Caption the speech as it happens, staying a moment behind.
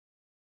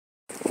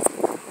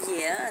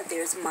Yeah,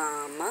 there's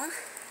Mama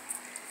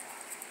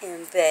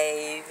and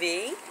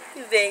baby.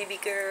 Baby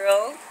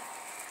girl.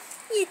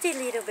 You the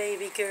little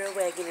baby girl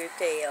wagging her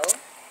tail.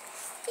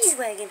 He's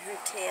wagging her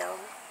tail.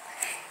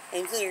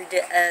 And here's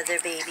the other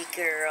baby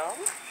girl.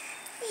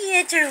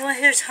 Yeah,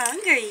 there's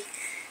hungry.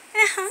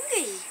 They're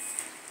hungry.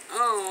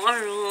 Oh,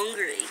 I'm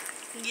hungry.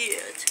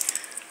 Yes.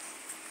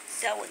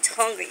 That one's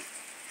hungry.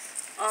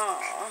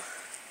 Oh.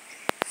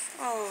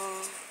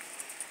 Oh.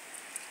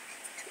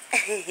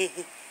 Hey.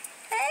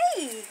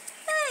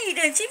 Hey,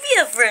 don't you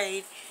be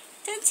afraid.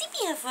 Don't you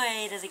be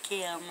afraid of the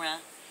camera.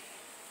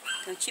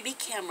 Don't you be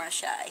camera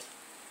shy.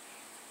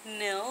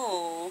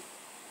 No.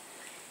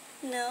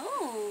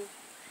 No.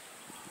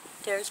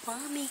 There's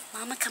Mommy.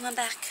 Mama coming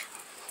back.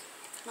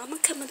 Mama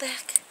coming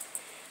back.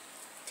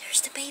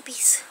 There's the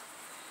babies.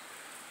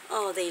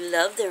 Oh, they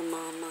love their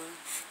mama.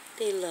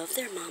 They love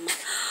their mama.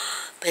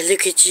 But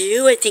look at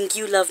you. I think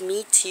you love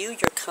me too.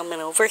 You're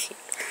coming over here.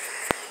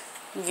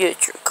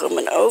 Yes, you're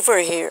coming over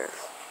here.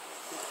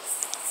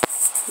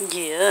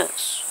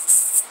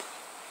 Yes.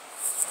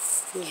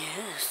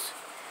 Yes.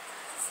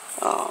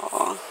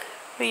 Aw.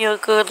 You're a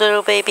good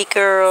little baby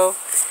girl.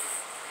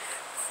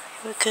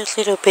 You're a good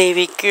little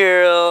baby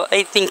girl.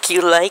 I think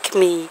you like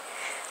me.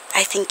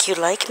 I think you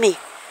like me.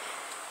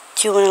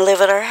 Do you want to live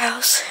at our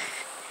house?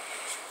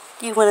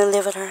 Do you want to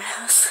live at our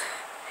house?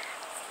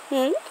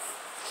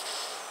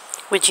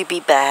 Would you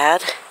be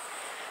bad?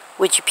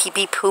 Would you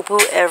pee-pee poo-poo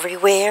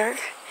everywhere?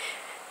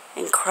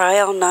 And cry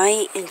all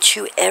night and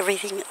chew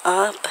everything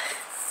up?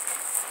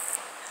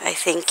 I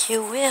think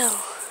you will.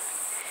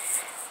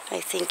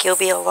 I think you'll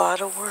be a lot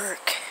of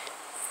work.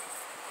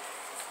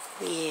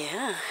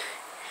 Yeah.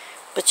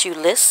 But you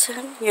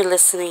listen. You're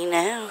listening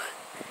now.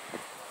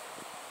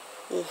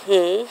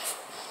 Yeah.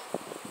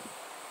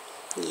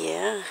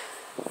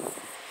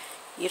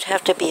 You'd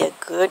have to be a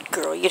good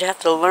girl. You'd have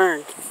to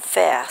learn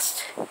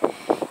fast.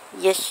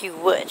 Yes, you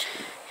would.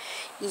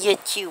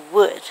 Yes, you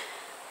would.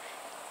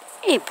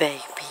 Hey,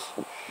 baby.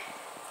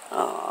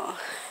 Aw.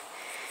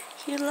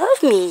 You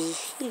love me.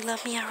 You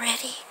love me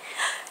already?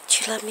 Do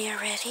you love me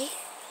already?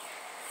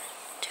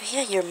 Do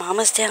you? Your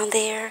mama's down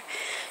there.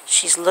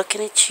 She's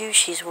looking at you.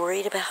 She's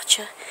worried about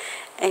you.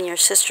 And your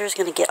sister's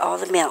going to get all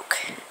the milk.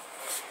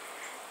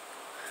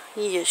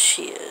 Yes,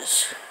 she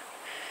is.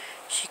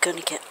 She's going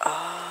to get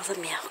all the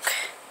milk.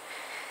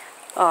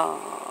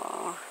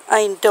 Aw.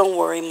 Don't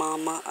worry,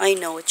 Mama. I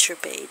know it's your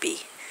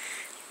baby.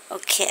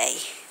 Okay.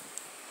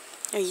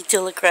 Are you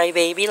still a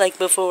crybaby like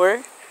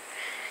before?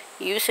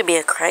 You used to be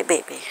a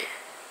crybaby.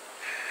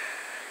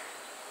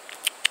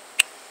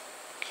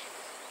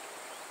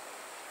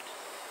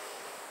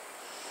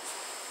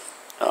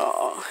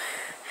 Oh.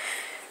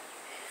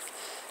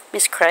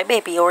 Miss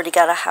Crybaby already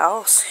got a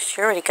house.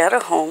 She already got a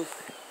home.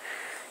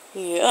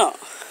 Yeah.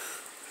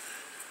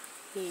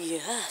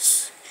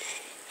 Yes.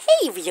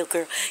 Hey, real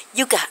girl.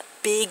 You got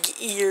big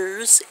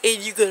ears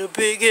and you got a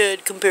big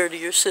head compared to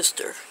your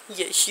sister.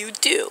 Yes, you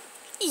do.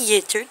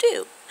 Yes, you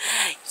do.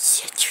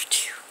 Yes, you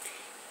do.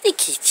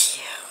 Look at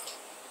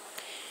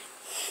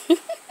you.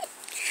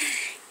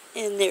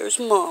 And there's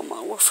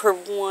Mama with her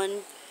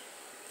one.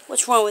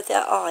 What's wrong with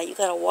that eye? You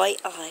got a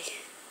white eye.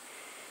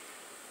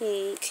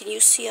 Can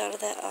you see out of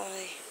that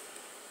eye?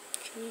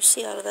 Can you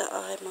see out of that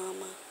eye,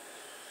 Mama?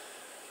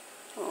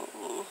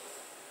 Oh.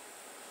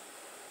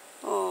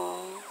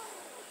 Oh.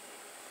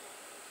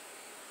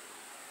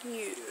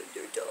 Yeah,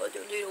 they're the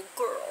other little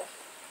girl.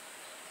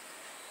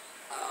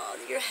 Oh,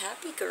 you're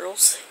happy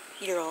girls.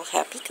 You're all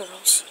happy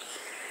girls.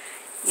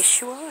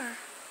 Yes, you are.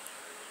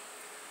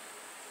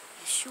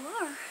 Yes, you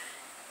are.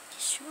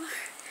 Yes, you are.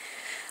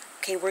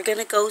 Okay, we're going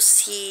to go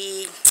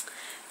see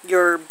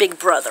your big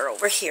brother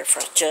over here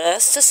for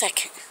just a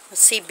second.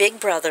 Let's see Big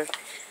Brother.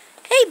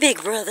 Hey,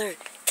 Big Brother.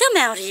 Come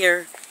out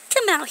here.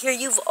 Come out here.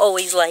 You've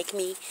always liked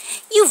me.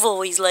 You've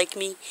always liked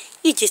me.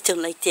 You just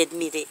don't like to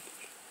admit it.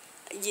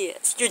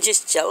 Yes, you're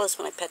just jealous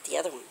when I pet the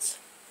other ones.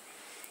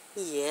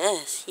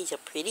 Yes, he's a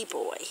pretty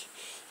boy.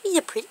 He's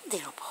a pretty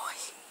little boy.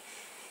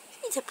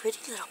 He's a pretty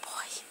little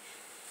boy.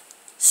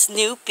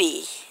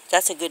 Snoopy.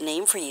 That's a good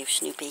name for you,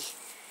 Snoopy.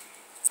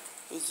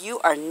 You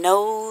are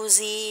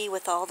nosy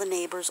with all the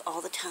neighbors all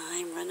the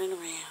time, running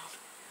around.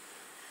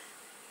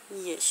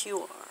 Yes,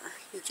 you are.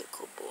 He's a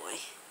good boy.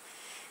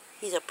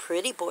 He's a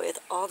pretty boy with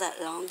all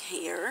that long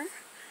hair.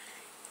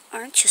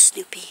 Aren't you,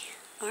 Snoopy?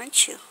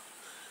 Aren't you?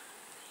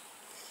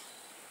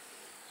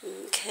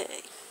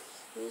 Okay.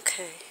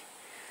 Okay.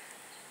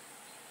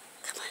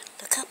 Come on,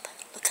 look up.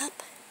 Look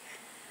up.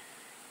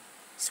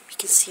 So we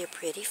can see a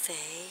pretty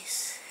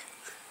face.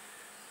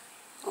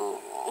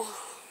 Oh.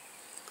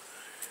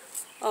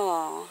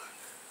 Oh.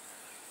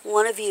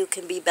 One of you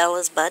can be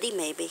Bella's buddy,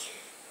 maybe.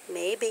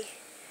 Maybe.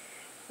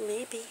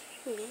 Maybe.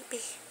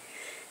 Maybe.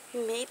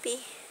 Maybe.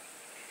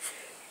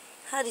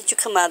 How did you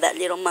come out of that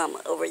little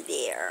mama over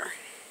there?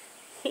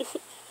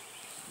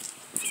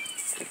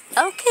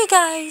 Okay,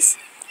 guys.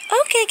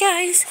 Okay,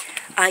 guys.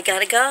 I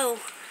gotta go.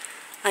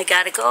 I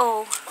gotta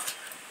go.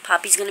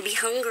 Poppy's gonna be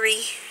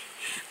hungry.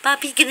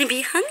 Poppy's gonna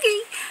be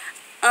hungry.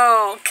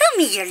 Oh, come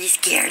here, you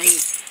scaredy.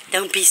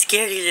 Don't be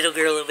scaredy, little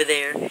girl over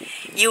there.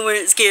 You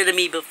weren't scared of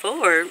me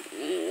before.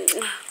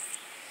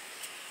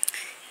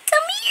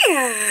 Come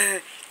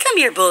here. Come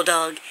here,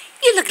 bulldog.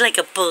 You look like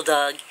a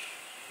bulldog.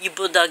 You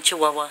bulldog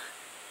chihuahua.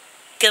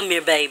 Come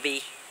here,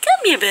 baby.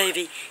 Come here,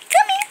 baby.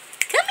 Come here.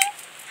 Come here.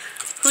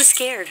 Who's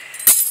scared?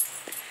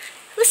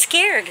 Who's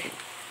scared?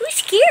 Who's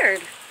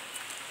scared?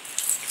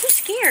 Who's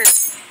scared?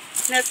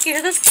 Not scared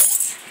of those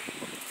keys?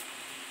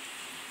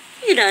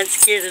 You're not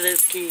scared of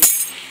those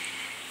keys.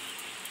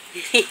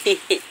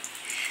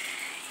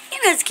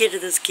 You're not scared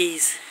of those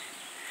keys.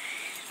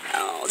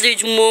 Oh,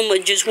 this mama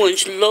just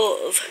wants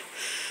love.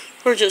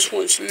 Or just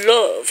wants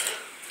love.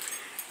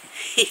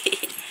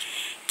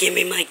 Give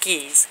me my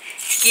keys.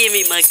 Give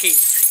me my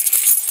keys.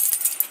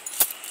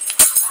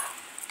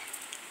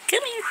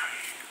 Come here.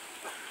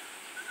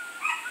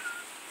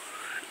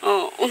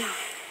 Oh.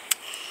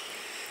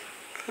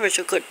 Where's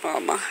your good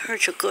mama?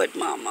 Where's your good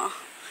mama?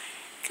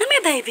 Come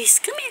here, babies.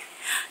 Come here.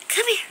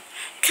 Come here.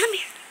 Come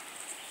here.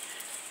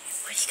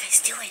 What are you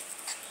guys doing?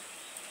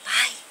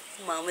 Bye.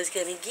 Mama's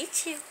gonna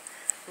get you.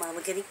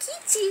 Mama gonna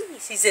get you.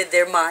 She said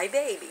they're my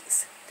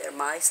babies.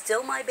 They're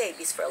still my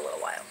babies for a little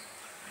while.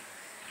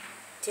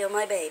 Still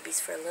my babies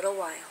for a little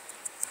while.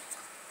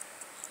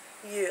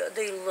 Yeah,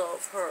 they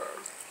love her.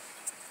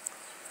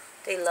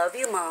 They love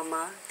you,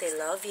 Mama. They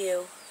love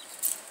you.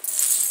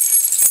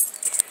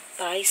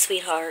 Bye,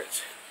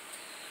 sweetheart.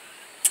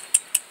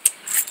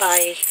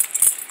 Bye.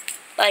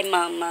 Bye,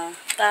 Mama.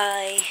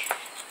 Bye.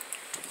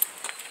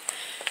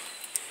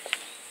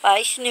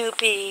 Bye,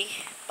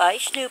 Snoopy. Bye,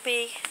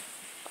 Snoopy.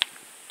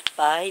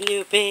 Bye,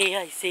 Snoopy.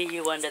 I see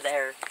you under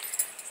there.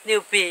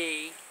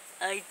 Snoopy.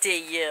 I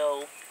see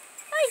you.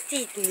 I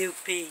see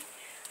Snoopy.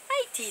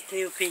 I see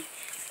Snoopy.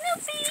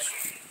 Snoopy.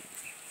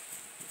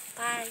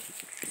 Bye.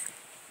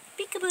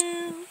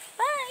 Peekaboo.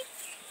 Bye.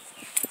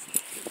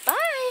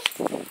 Bye.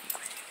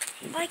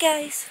 Bye,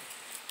 guys.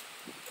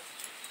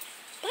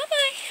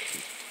 Bye-bye.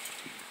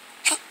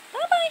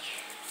 Bye-bye.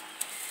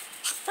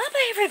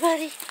 Bye-bye,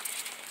 everybody.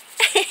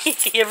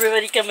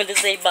 Everybody coming to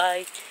say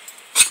bye.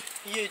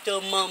 You the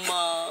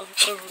mama.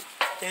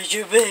 There's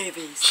your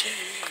babies.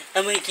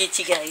 I'm going to get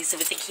you guys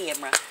with the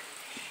camera.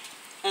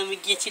 I'm going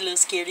to get you little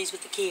scaredies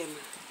with the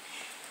camera.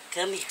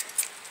 Come here.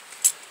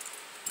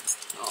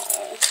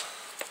 Oh.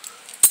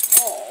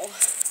 Oh.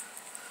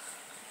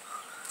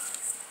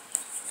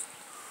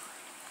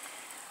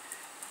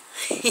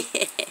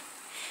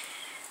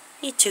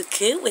 You're too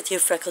cute with your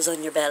freckles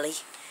on your belly.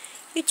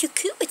 You're too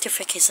cute with your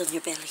freckles on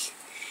your belly.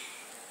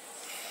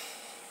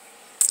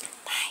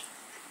 Bye.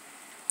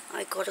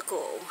 I gotta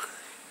go.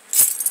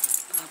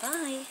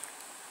 Bye-bye.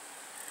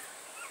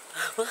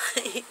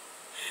 Bye-bye.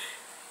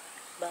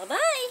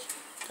 Bye-bye.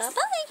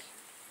 Bye-bye.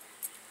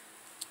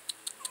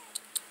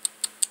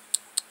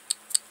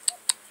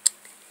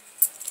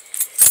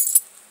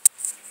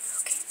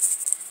 Okay.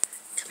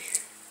 Come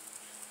here.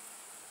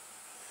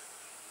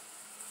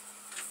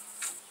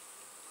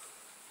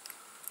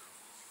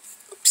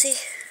 Oopsie.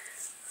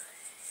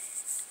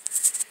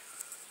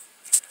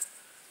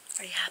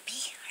 Are you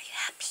happy? Are you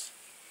happy?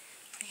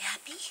 Are you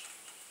happy?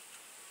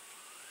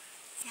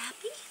 You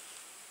happy?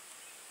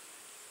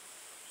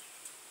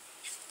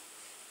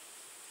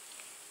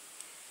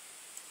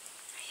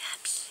 Are you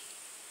happy?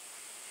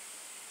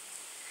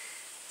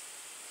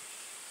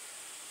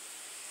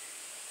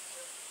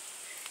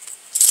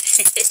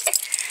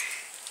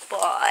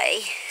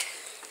 Bye.